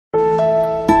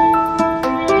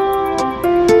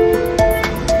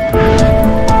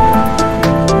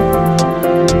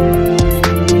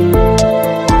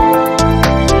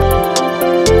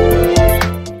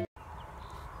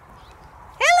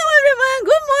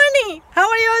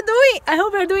I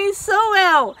hope you're doing so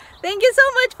well. Thank you so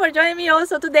much for joining me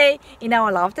also today in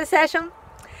our laughter session.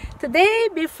 Today,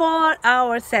 before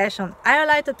our session, I would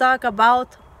like to talk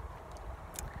about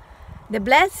the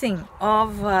blessing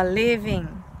of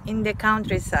living in the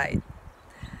countryside.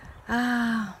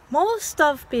 Most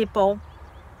of people,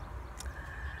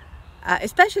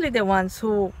 especially the ones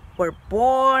who were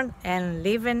born and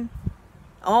living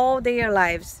all their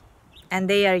lives and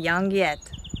they are young yet,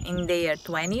 in their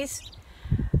 20s,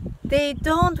 they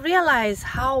don't realize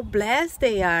how blessed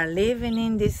they are living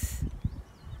in this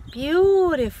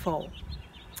beautiful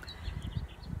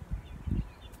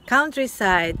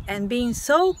countryside and being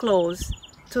so close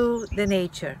to the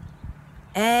nature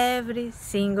every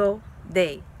single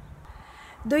day.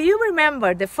 Do you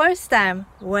remember the first time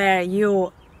where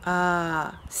you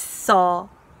saw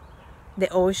the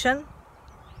ocean?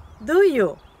 Do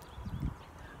you?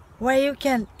 Where you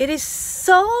can, it is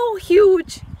so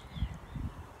huge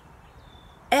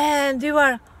and you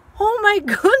are, oh my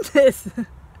goodness,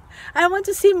 I want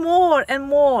to see more and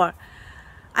more.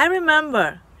 I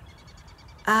remember,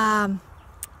 I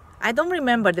don't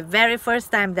remember the very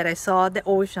first time that I saw the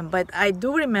ocean, but I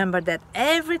do remember that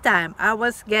every time I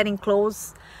was getting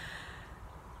close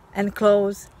and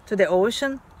close to the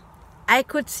ocean, I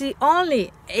could see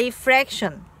only a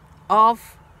fraction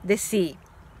of the sea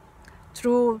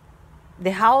through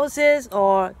the houses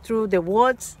or through the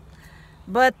woods,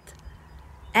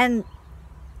 and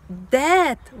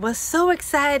that was so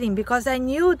exciting because I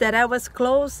knew that I was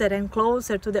closer and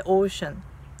closer to the ocean.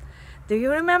 Do you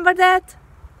remember that?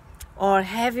 Or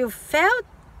have you felt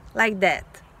like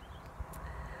that?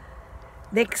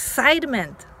 The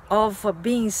excitement of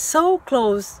being so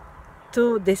close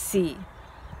to the sea.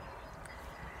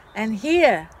 And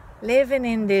here, living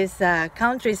in this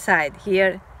countryside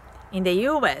here in the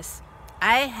US,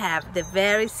 I have the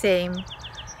very same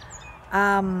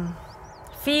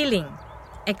feeling,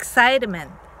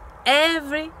 excitement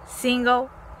every single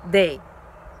day.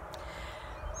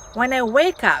 When I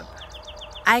wake up,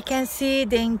 I can see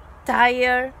the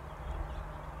entire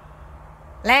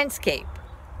landscape.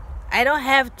 I don't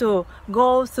have to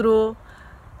go through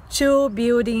two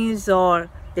buildings or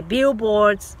the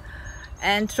billboards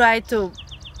and try to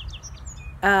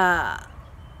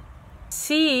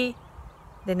see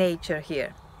the nature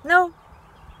here. No,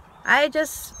 I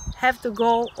just have to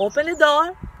go open the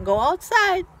door, go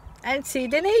outside and see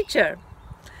the nature.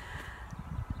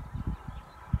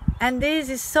 And this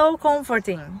is so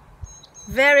comforting,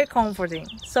 very comforting.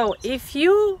 So if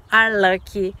you are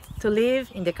lucky to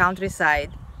live in the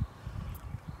countryside,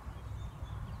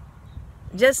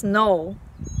 just know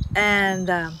and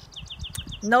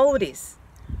notice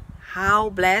how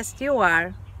blessed you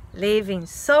are living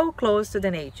so close to the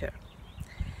nature.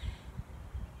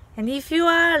 And if you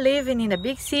are living in a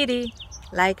big city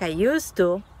like I used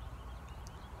to,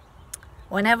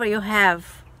 whenever you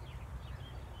have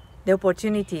the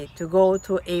opportunity to go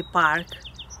to a park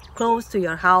close to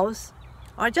your house,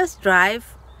 or just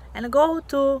drive and go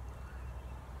to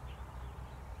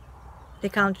the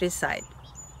countryside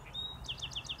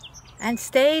and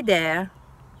stay there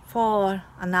for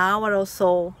an hour or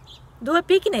so, do a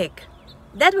picnic.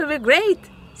 That will be great,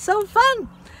 so fun.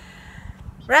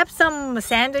 Wrap some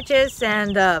sandwiches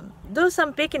and do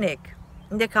some picnic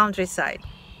in the countryside.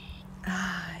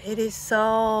 It is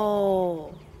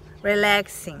so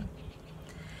relaxing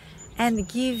and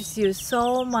gives you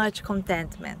so much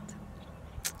contentment.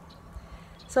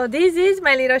 So this is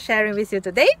my little sharing with you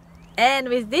today. And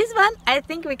with this one, I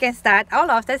think we can start our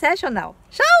laughter session now.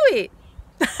 Shall we?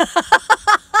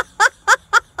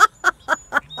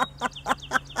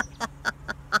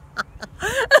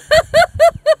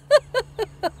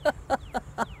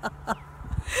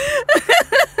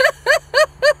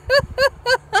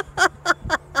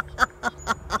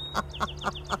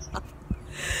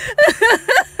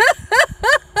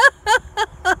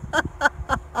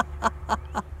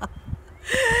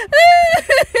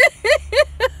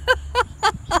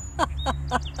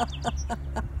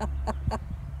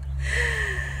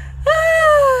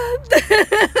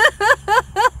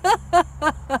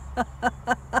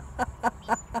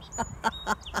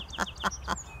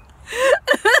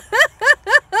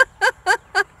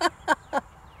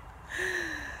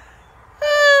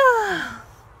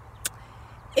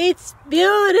 It's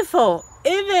beautiful,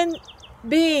 even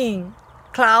being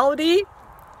cloudy.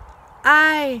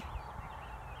 I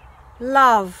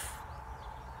love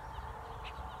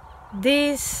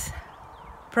this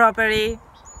property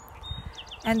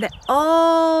and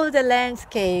all the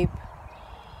landscape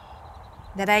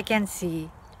that I can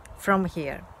see from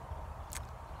here.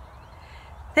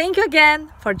 Thank you again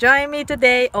for joining me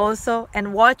today also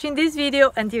and watching this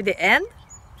video until the end.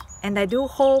 And I do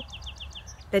hope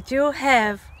that you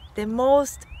have the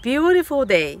most beautiful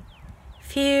day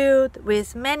filled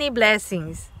with many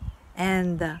blessings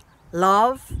and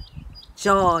love,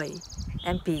 joy,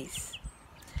 and peace.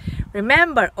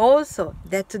 Remember also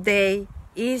that today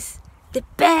is the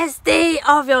best day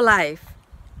of your life,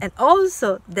 and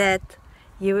also that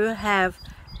you will have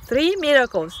 3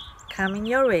 miracles coming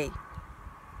your way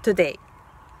today.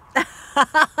 Thank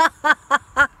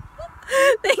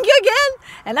you again,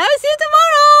 and I will see you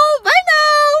tomorrow. Bye.